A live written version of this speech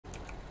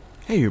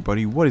Hey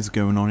everybody, what is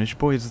going on? It's your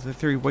boys, the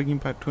 3, waking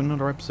back to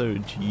another episode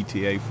of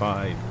GTA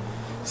 5.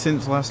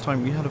 Since last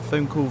time we had a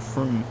phone call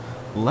from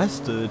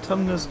Lester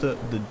telling us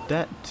that the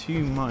debt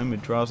to Martin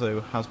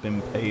Madrazo has been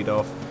paid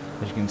off,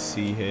 as you can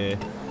see here.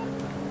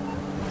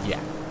 Yeah,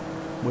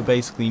 we're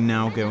basically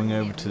now going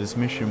over to this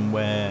mission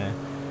where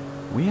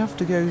we have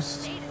to go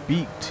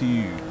speak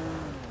to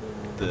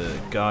the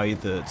guy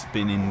that's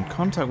been in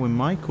contact with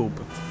Michael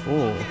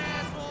before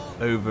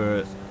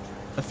over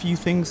a few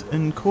things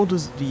and called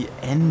us at the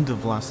end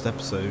of last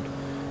episode,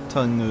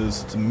 telling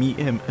us to meet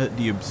him at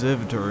the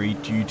observatory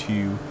due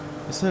to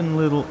a certain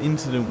little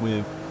incident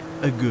with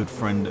a good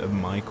friend of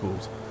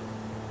Michael's,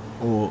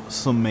 or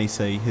some may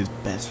say his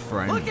best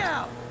friend. Look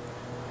out!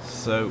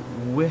 So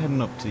we're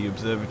heading up to the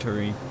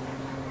observatory,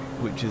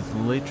 which is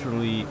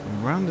literally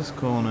around this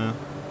corner,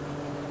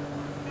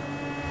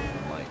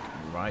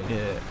 like right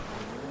here.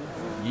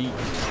 Yeet.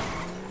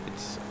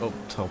 It's up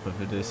top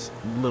of this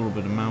little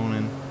bit of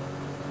mountain.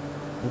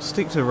 We'll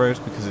stick to the roads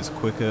because it's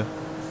quicker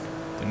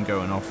than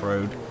going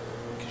off-road,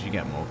 because you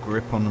get more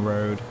grip on the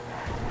road.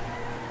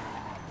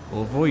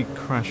 We'll avoid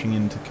crashing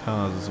into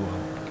cars as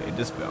well. Okay,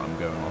 this bit I'm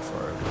going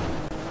off-road.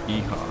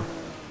 Yeehaw.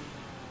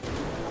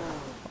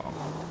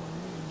 Oh.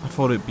 I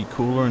thought it'd be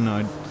cooler and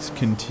I'd just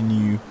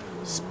continue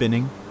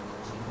spinning,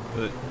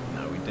 but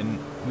no, we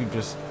didn't. We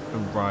just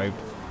arrived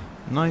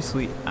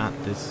nicely at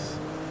this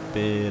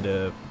bit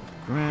of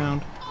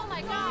ground. Oh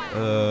my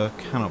God.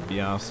 Cannot be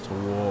asked to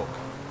walk.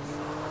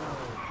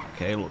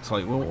 Okay, looks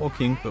like we're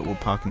walking, but we'll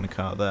park in the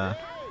car there.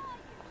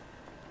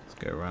 Let's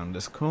go around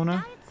this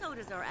corner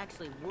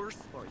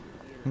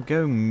and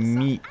go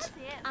meet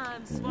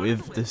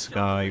with this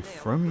guy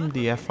from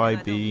the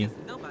FIB,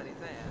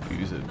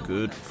 who's a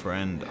good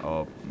friend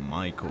of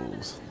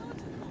Michael's.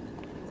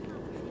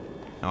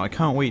 Now I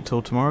can't wait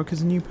till tomorrow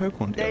because a new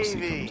Pokemon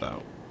DLC comes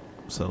out.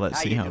 So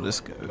let's see how this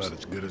goes. About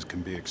as good as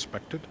can be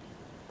expected.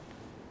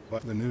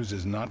 But the news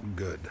is not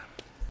good.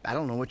 I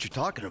don't know what you're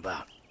talking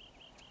about.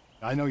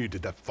 I know you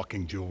did that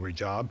fucking jewelry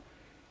job.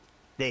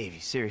 Davey,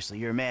 seriously,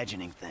 you're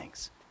imagining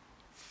things.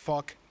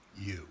 Fuck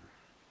you.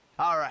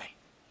 All right.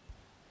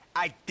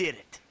 I did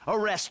it.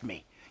 Arrest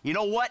me. You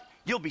know what?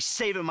 You'll be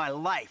saving my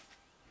life.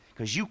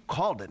 Because you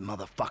called it,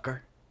 motherfucker.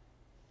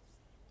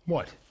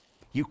 What?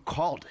 You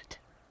called it.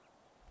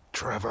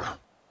 Trevor.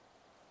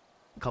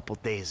 A couple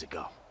days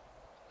ago.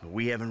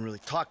 We haven't really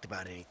talked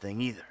about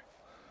anything either.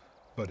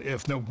 But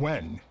if, no,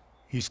 when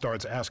he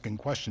starts asking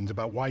questions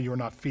about why you're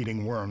not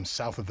feeding worms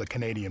south of the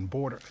Canadian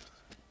border.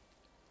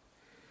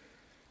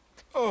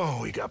 Oh,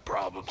 we got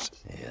problems.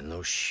 Yeah,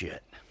 no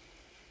shit.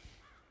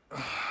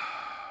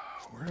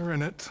 We're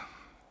in it.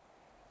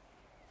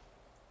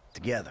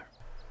 Together.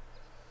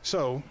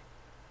 So,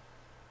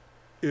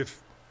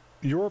 if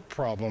your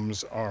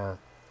problems are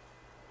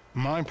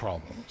my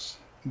problems,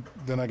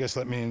 then I guess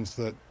that means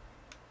that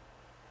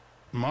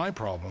my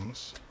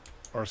problems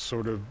are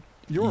sort of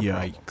your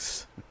problems.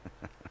 Yikes.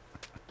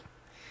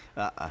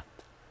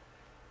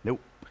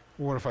 Nope.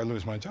 What if I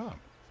lose my job?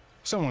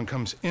 Someone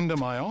comes into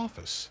my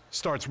office,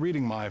 starts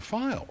reading my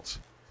files.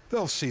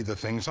 They'll see the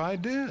things I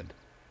did.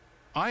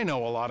 I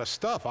know a lot of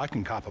stuff. I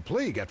can cop a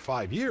plea, get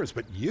 5 years,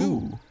 but you...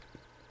 Ooh.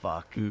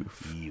 Fuck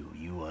Oof.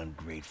 you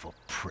ungrateful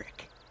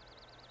prick.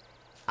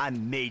 I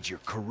made your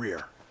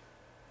career.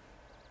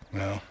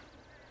 Well,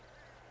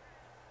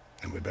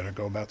 and we better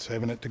go about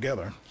saving it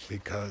together,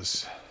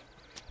 because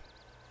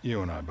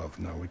you and I both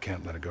know we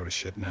can't let it go to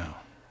shit now.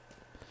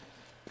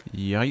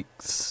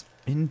 Yikes.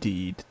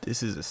 Indeed.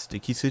 This is a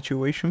sticky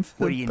situation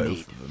for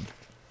both of them.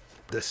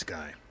 This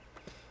guy,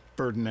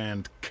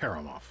 Ferdinand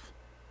Karamov.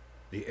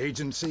 The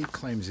agency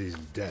claims he's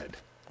dead.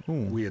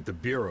 Ooh. We at the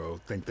Bureau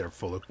think they're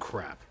full of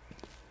crap.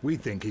 We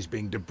think he's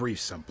being debriefed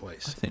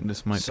someplace. I think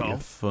this might be a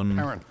fun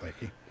apparently,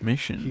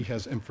 mission. He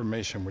has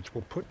information which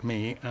will put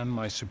me and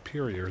my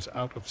superiors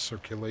out of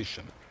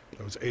circulation.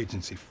 Those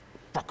agency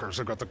fuckers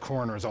have got the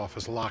coroner's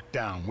office locked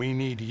down. We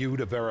need you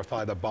to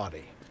verify the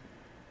body.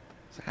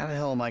 So how the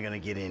hell am I gonna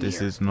get in This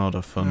here? is not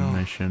a fun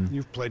mission.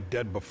 You've played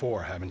dead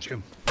before, haven't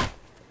you?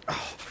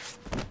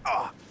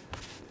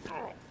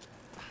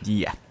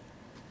 Yeah.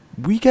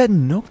 We get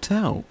knocked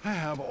out. I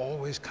have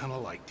always kind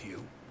of liked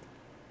you.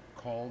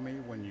 Call me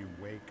when you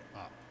wake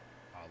up.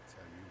 I'll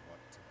tell you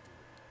what to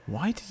do.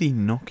 Why did he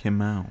knock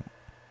him out?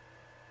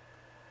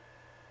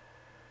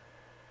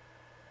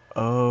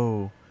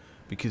 Oh,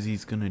 because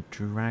he's gonna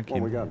drag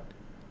him. What we got?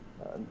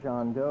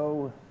 John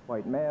Doe,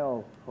 white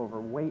male,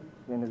 overweight,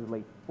 in his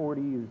late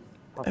 40s.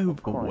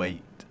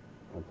 Overweight.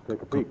 Let's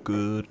take a peek.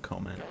 Good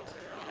comment.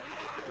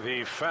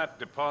 The fat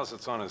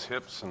deposits on his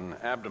hips and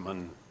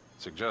abdomen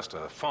suggest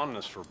a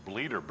fondness for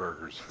bleeder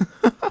burgers.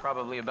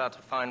 Probably about to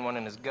find one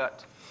in his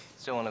gut,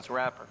 still in its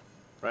wrapper.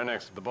 Right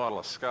next to the bottle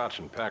of scotch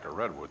and pack of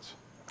redwoods.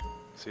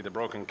 See the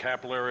broken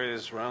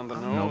capillaries around the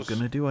I'm nose? not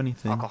gonna do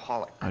anything.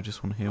 Alcoholic. I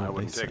just want to hear I what they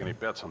wouldn't say. take any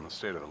bets on the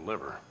state of the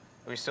liver.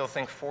 We still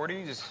think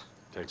 40s?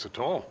 Takes a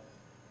toll.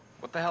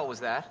 What the hell was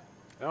that?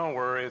 Don't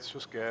worry, it's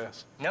just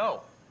gas.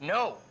 No.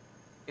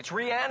 It's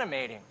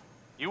reanimating.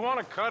 You want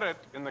to cut it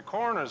in the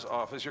coroner's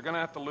office, you're gonna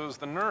have to lose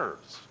the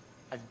nerves.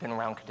 I've been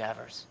around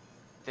cadavers.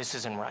 This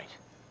isn't right.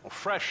 Well,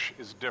 fresh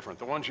is different.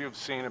 The ones you've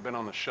seen have been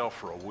on the shelf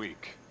for a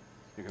week.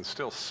 You can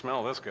still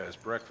smell this guy's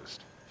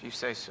breakfast. If you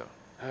say so.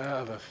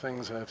 The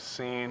things I've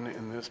seen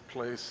in this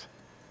place.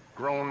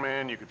 Grown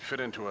man you could fit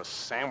into a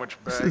sandwich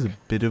bag. This is a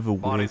bit of a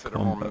weird Bodies that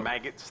are more combo.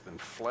 maggots than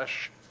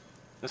flesh.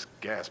 This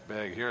gas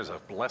bag here is a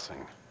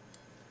blessing.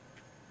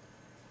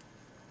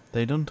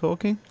 They done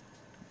talking?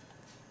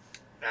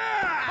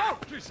 Oh,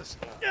 Jesus!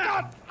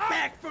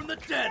 Back from the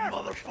dead,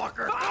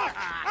 motherfucker!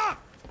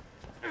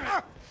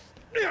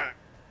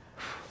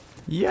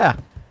 Yeah,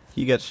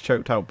 he gets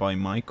choked out by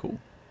Michael.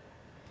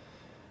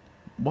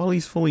 While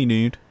he's fully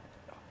nude.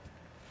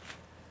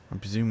 I'm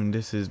presuming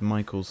this is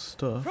Michael's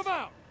stuff. Come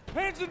out!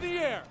 Hands in the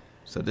air!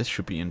 So this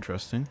should be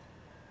interesting.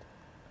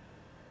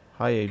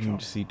 Hi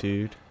agency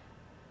dude.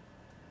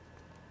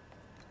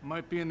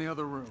 Might be in the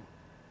other room.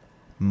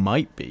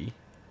 Might be.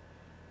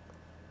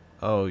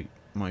 Oh,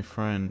 my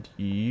friend,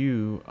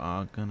 you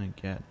are gonna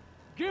get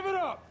Give it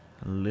up!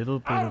 a little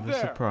bit Out of a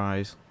there.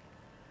 surprise.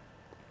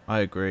 I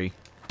agree.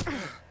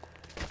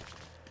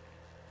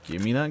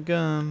 Give me that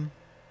gun.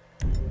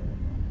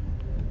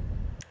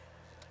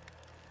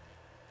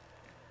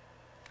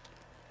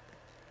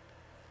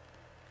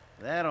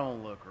 That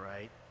don't look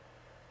right.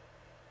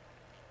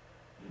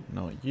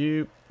 Not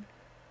you.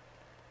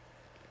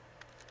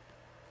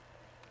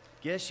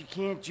 Guess you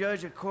can't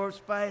judge a corpse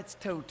by its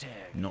toe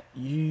tag. Not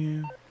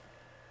you.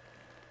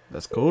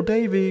 Let's go,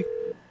 Davey.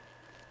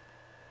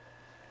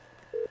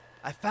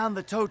 I found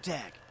the toe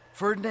tag.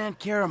 Ferdinand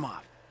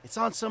Karamov. It's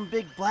on some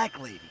big black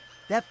lady.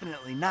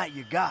 Definitely not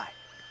your guy.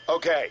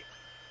 Okay.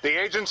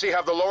 The agency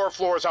have the lower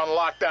floors on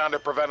lockdown to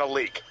prevent a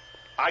leak.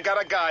 I got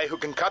a guy who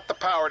can cut the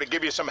power to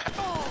give you some...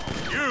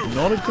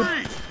 Not a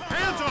good...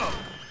 Hands up!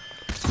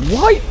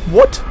 Why?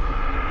 What?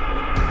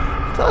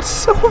 That's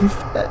so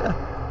unfair.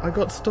 I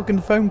got stuck in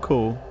a phone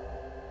call.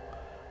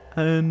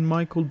 And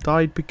Michael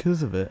died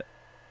because of it.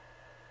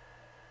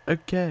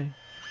 Okay.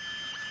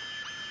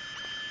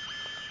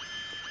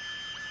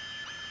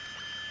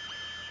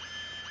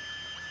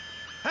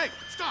 Hey,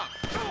 stop!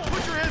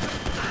 Put your hands up!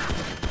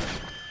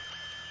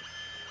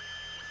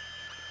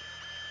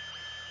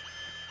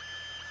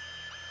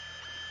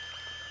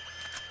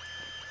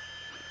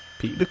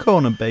 Peek the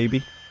corner,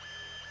 baby.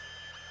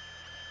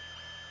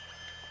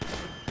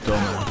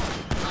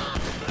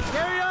 Dumbass.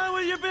 Carry on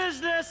with your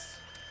business.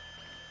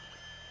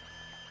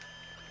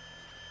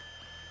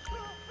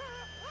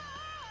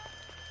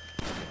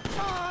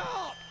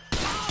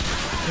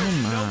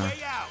 Come on.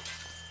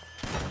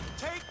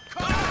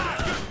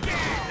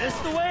 This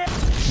the way.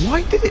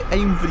 Why did it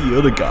aim for the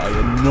other guy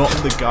and not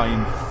the guy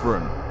in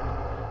front?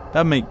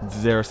 That makes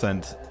zero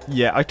sense.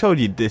 Yeah, I told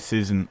you this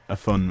isn't a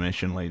fun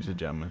mission, ladies and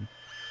gentlemen.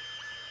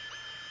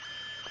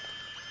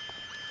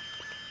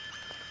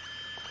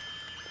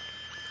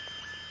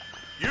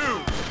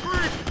 You!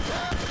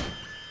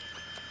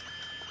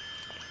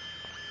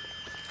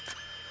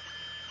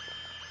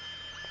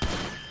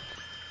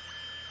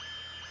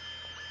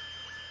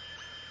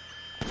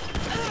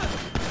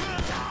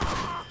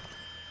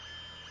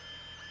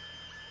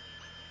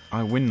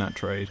 I win that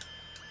trade.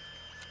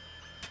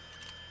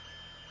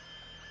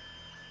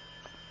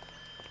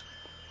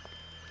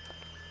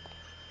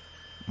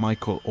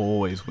 Michael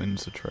always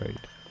wins the trade.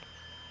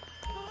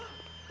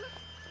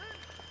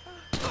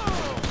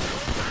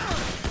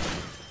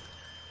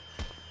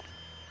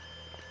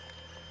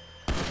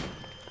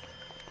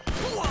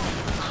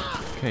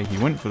 Okay, he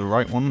went for the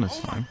right one this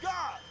time.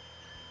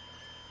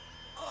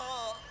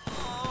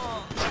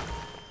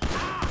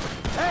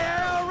 Hey,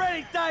 I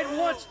already died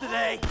once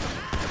today.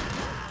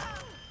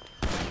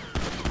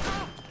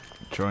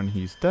 John,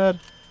 he's dead.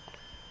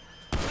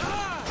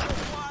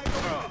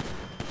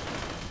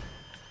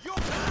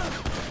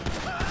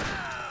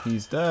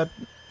 He's dead.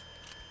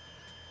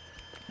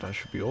 That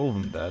should be all of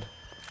them dead.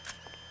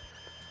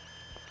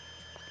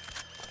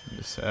 In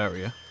this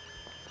area.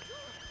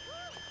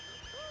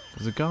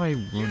 There's a guy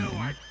running. You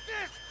are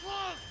this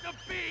close to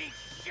being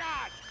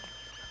shot!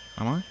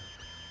 Am I?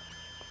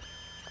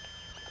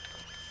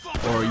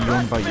 Or are you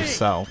on by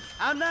yourself?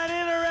 I'm not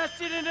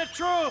interested in the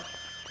truth.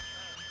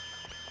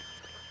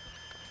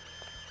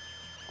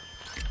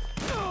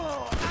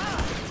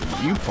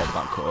 You popped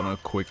that corner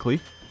quickly.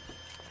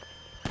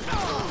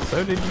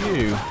 So did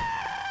you.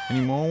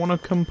 Any more want to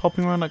come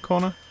popping around that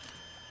corner?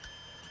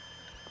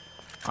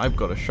 I've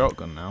got a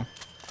shotgun now.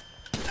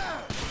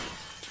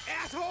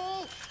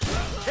 Asshole!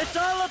 It's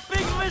all a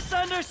big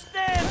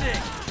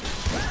misunderstanding.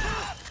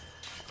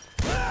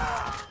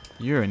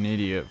 You're an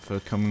idiot for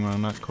coming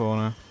around that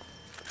corner.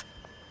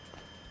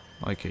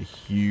 Like a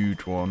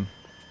huge one.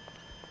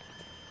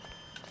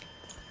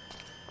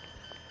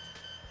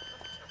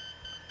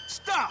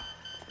 Stop!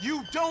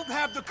 You don't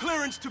have the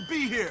clearance to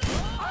be here!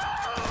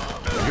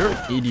 You're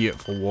an idiot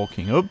for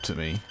walking up to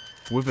me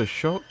with a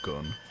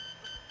shotgun.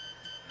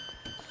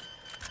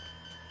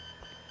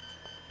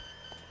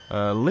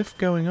 Lift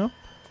going up,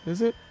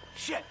 is it?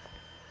 Shit.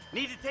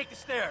 Need to take the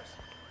stairs.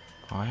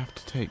 I have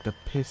to take the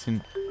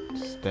pissing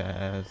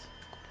stairs.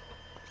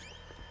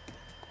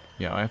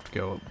 Yeah, I have to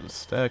go up the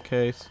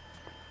staircase.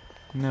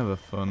 Never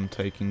fun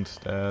taking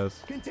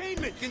stairs.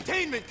 Containment!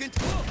 Containment!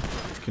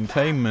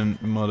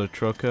 Containment, mother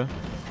trucker.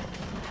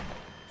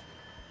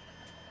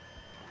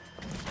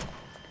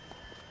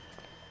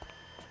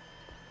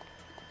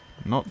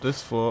 Not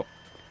this floor.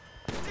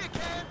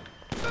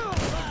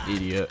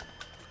 Idiot.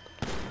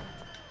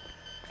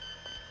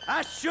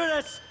 I should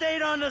have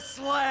stayed on the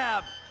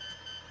slab!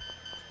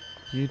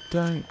 You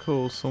don't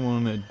call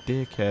someone a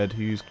dickhead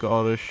who's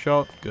got a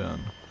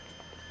shotgun.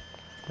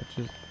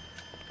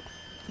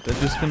 They're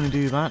just gonna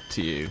do that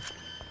to you.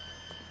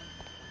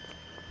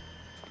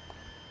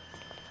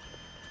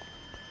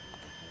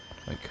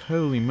 Like,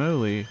 holy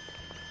moly.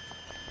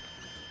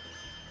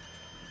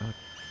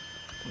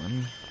 Let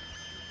me...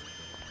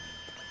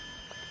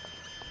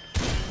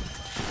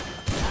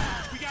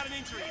 We got an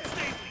injury.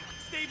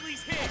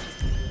 Stabley's hit.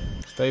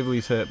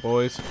 Stabley's hit,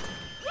 boys. Woo!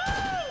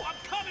 I'm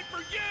coming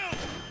for you!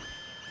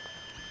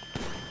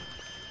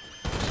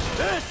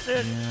 This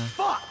is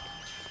fuck!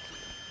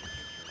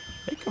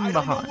 Hey, come I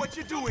don't know behind. what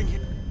you're doing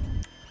here.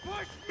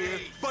 Push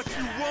me! But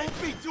you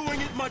won't be doing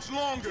it much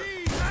longer.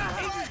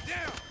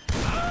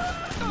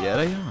 Yeah,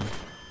 they are.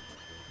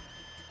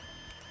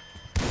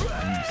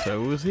 And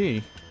so was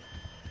he.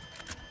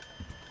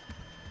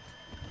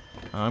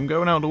 I'm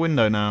going out the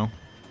window now.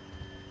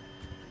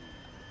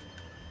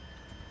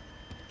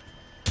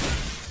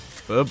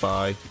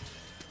 Bye-bye.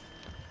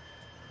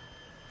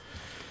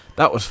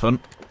 That was fun.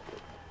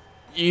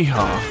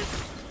 Yeehaw.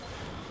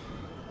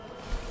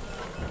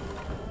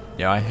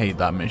 Yeah, I hate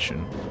that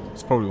mission.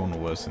 It's probably one of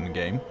the worst in the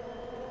game.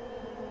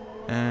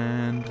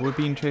 And we're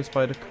being chased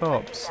by the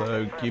cops,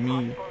 so give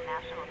me...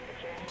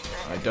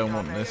 I don't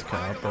want this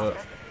car, but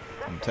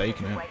I'm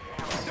taking it.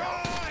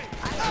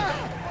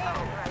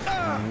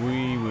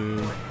 We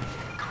will...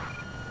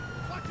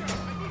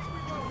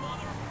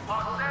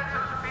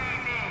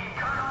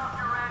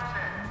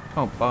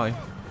 Oh, bye.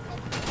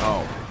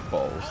 Oh,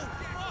 balls.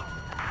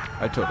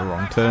 I took the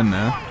wrong turn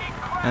there.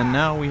 And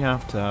now we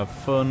have to have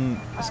fun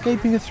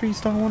escaping a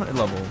 3-star wanted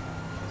level.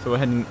 So we're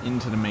heading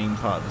into the main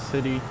part of the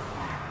city,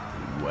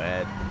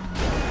 where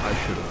I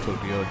should have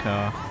took the other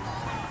car.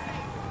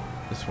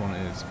 This one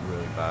is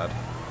really bad.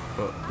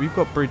 But we've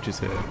got bridges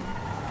here.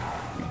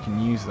 We can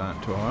use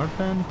that to our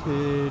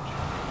advantage.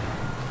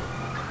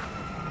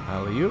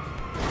 Alley-oop.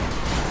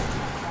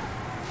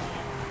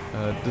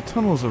 The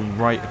tunnels are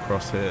right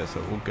across here,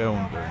 so we'll go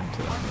under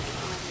into them.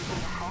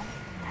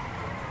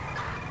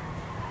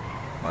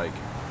 Like,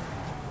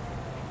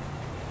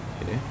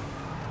 here.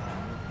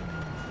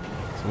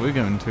 So we're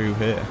going through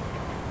here.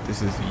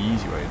 This is the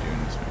easy way of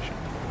doing this mission.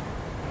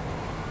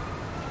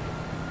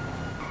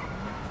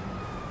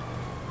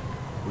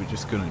 We're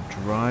just gonna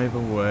drive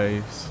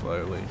away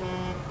slowly.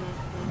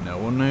 No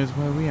one knows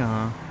where we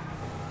are.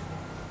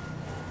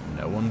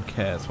 No one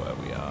cares where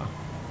we are.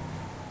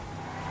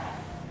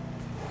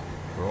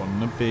 We're on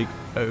the big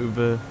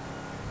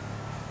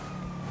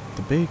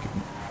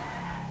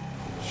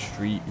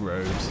street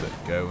roads that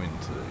go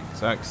into the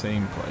exact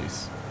same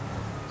place.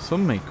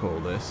 Some may call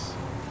this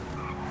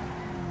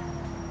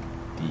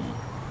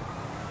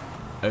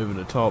the over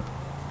the top.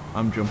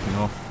 I'm jumping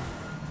off,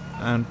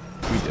 and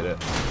we did it.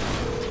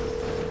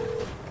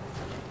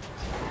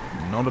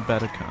 Not a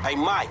better car. Hey,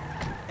 Mike.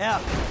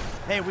 F.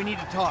 Hey, we need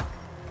to talk.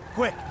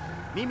 Quick.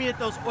 Meet me at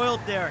those oil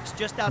derricks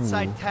just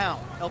outside town,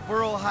 El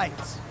Burro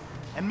Heights.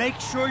 And make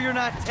sure you're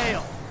not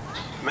tailed.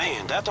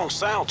 Man, that don't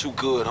sound too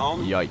good,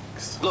 homie.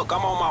 Yikes. Look,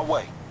 I'm on my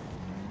way.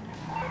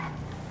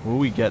 Will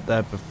we get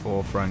there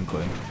before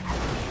Franklin?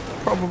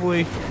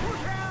 Probably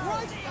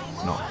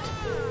not.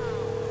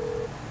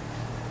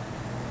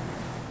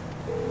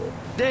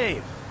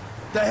 Dave,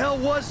 the hell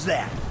was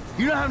that?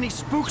 You know how many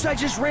spooks I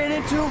just ran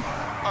into?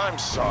 I'm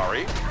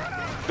sorry.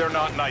 They're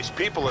not nice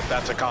people if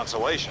that's a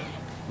consolation.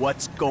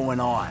 What's going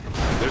on?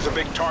 There's a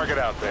big target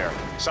out there.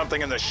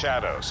 Something in the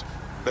shadows.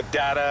 The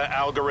data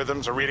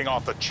algorithms are reading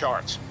off the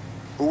charts.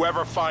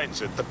 Whoever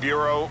finds it, the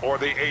Bureau or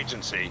the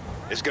agency,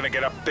 is gonna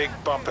get a big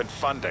bump in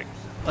funding.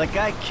 Like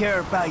I care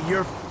about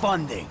your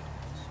funding.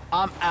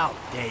 I'm out,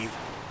 Dave.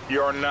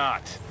 You're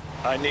not.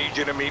 I need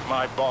you to meet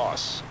my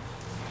boss.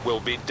 We'll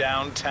be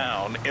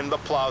downtown in the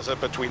plaza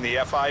between the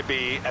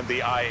FIB and the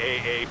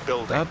IAA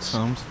buildings. That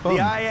sounds fun.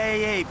 The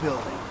IAA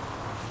building.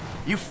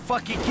 You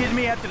fucking kidding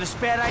me after the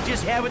spat I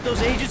just had with those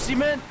agency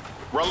men?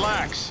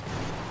 Relax.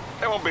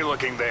 They won't be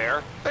looking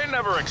there. They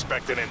never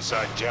expect an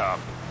inside job.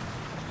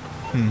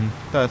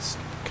 That's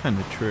kind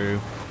of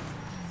true.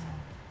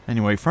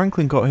 Anyway,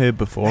 Franklin got here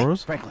before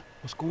us. Franklin,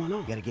 What's going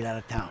on? you gotta get out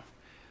of town.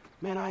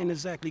 Man, I ain't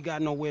exactly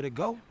got nowhere to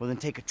go. Well, then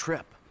take a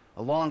trip.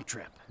 A long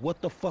trip.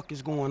 What the fuck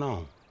is going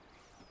on?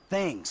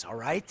 Things, all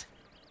right?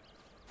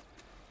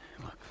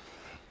 Look,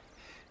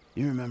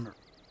 you remember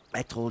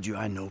I told you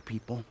I know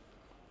people?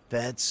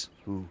 Feds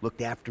who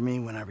looked after me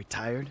when I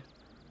retired?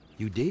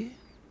 You did?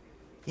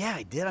 Yeah,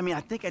 I did. I mean,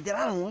 I think I did.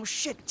 I don't know.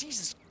 Shit,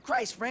 Jesus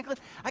Christ, Franklin.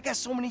 I got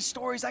so many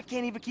stories I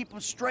can't even keep them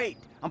straight.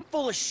 I'm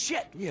full of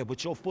shit. Yeah,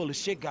 but your full of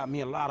shit got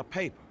me a lot of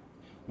paper.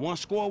 One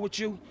score with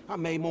you, I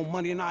made more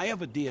money than I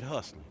ever did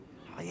hustling.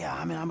 Yeah,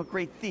 I mean, I'm a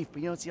great thief,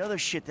 but you know, it's the other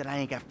shit that I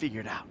ain't got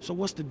figured out. So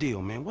what's the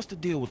deal, man? What's the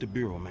deal with the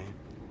Bureau, man?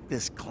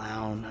 This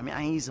clown, I mean,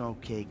 he's an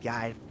okay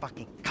guy,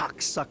 fucking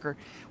cocksucker.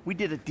 We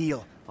did a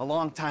deal a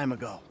long time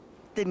ago.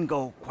 Didn't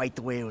go quite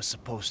the way it was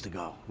supposed to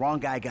go. Wrong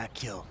guy got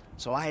killed.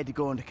 So I had to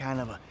go into kind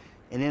of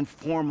an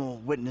informal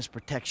witness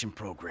protection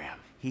program.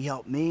 He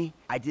helped me,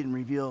 I didn't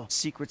reveal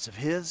secrets of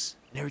his,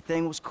 and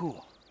everything was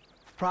cool.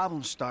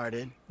 Problem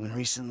started when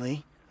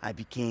recently I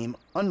became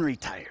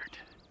unretired.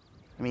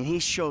 I mean, he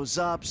shows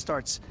up,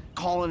 starts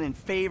calling in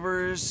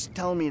favors,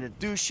 telling me to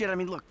do shit. I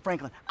mean, look,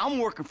 Franklin, I'm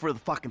working for the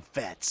fucking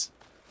feds.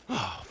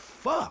 Oh,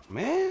 fuck,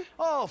 man.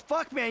 Oh,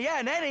 fuck, man, yeah,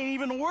 and that ain't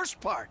even the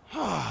worst part.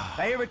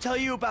 I ever tell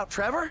you about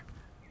Trevor?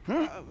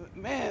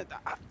 Man,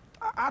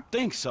 I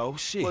think so,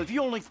 shit. Well, if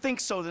you only think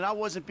so, then I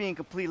wasn't being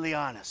completely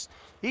honest.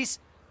 He's,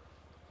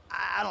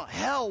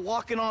 hell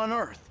walking on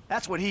earth.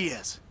 That's what he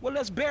is. Well,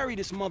 let's bury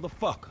this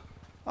motherfucker.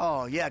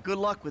 Oh, yeah, good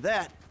luck with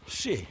that.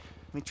 Shit. I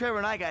mean, Trevor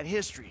and I got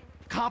history.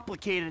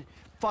 Complicated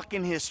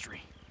fucking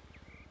history.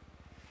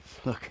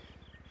 Look,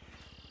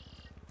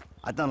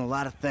 I've done a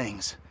lot of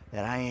things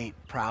that I ain't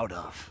proud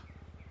of.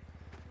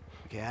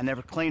 Okay, I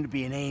never claimed to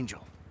be an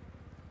angel.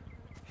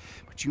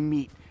 But you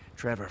meet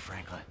Trevor,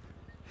 Franklin,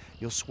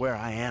 you'll swear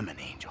I am an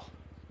angel.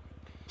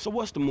 So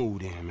what's the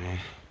mood then, man?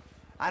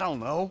 I don't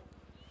know.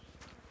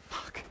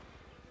 Fuck.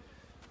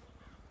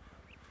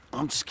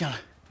 I'm just gonna,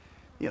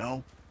 you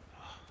know,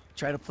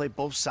 try to play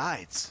both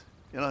sides.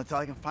 You know, until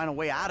I can find a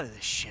way out of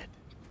this shit.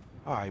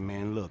 All right,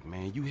 man, look,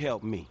 man, you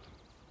help me.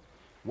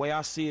 Way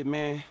I see it,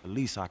 man, the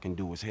least I can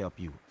do is help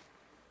you.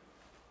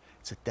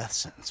 It's a death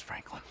sentence,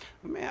 Franklin.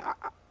 Man,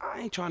 I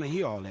ain't trying to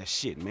hear all that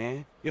shit,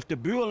 man. If the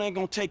Bureau ain't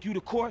gonna take you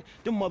to court,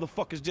 them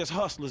motherfuckers just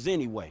hustlers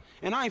anyway.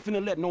 And I ain't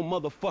finna let no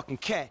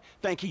motherfucking cat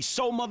think he's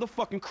so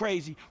motherfucking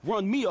crazy,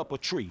 run me up a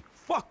tree.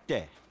 Fuck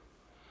that.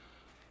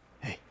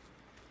 Hey,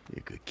 you're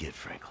a good kid,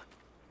 Franklin.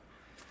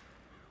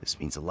 This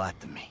means a lot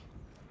to me.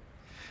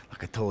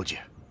 Like I told you,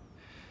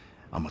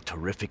 I'm a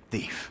terrific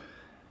thief.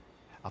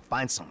 I'll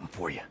find something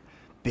for you.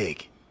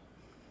 Big.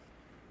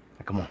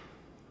 Now, come on.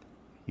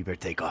 You better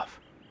take off.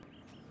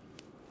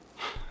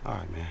 All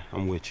right, man.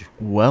 I'm with you.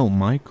 Well,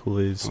 Michael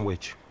is I'm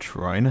with you.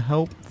 trying to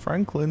help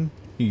Franklin.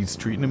 He's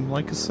treating him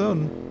like a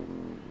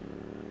son.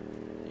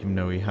 Even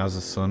though he has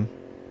a son.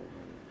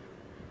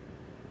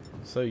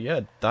 So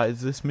yeah, that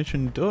is this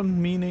mission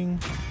done, meaning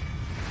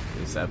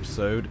this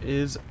episode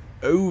is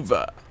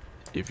over.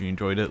 If you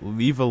enjoyed it,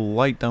 leave a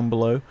like down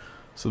below.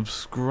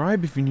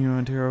 Subscribe if you're new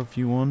around here if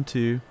you want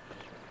to.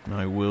 And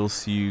I will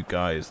see you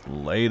guys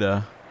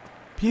later.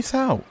 Peace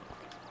out.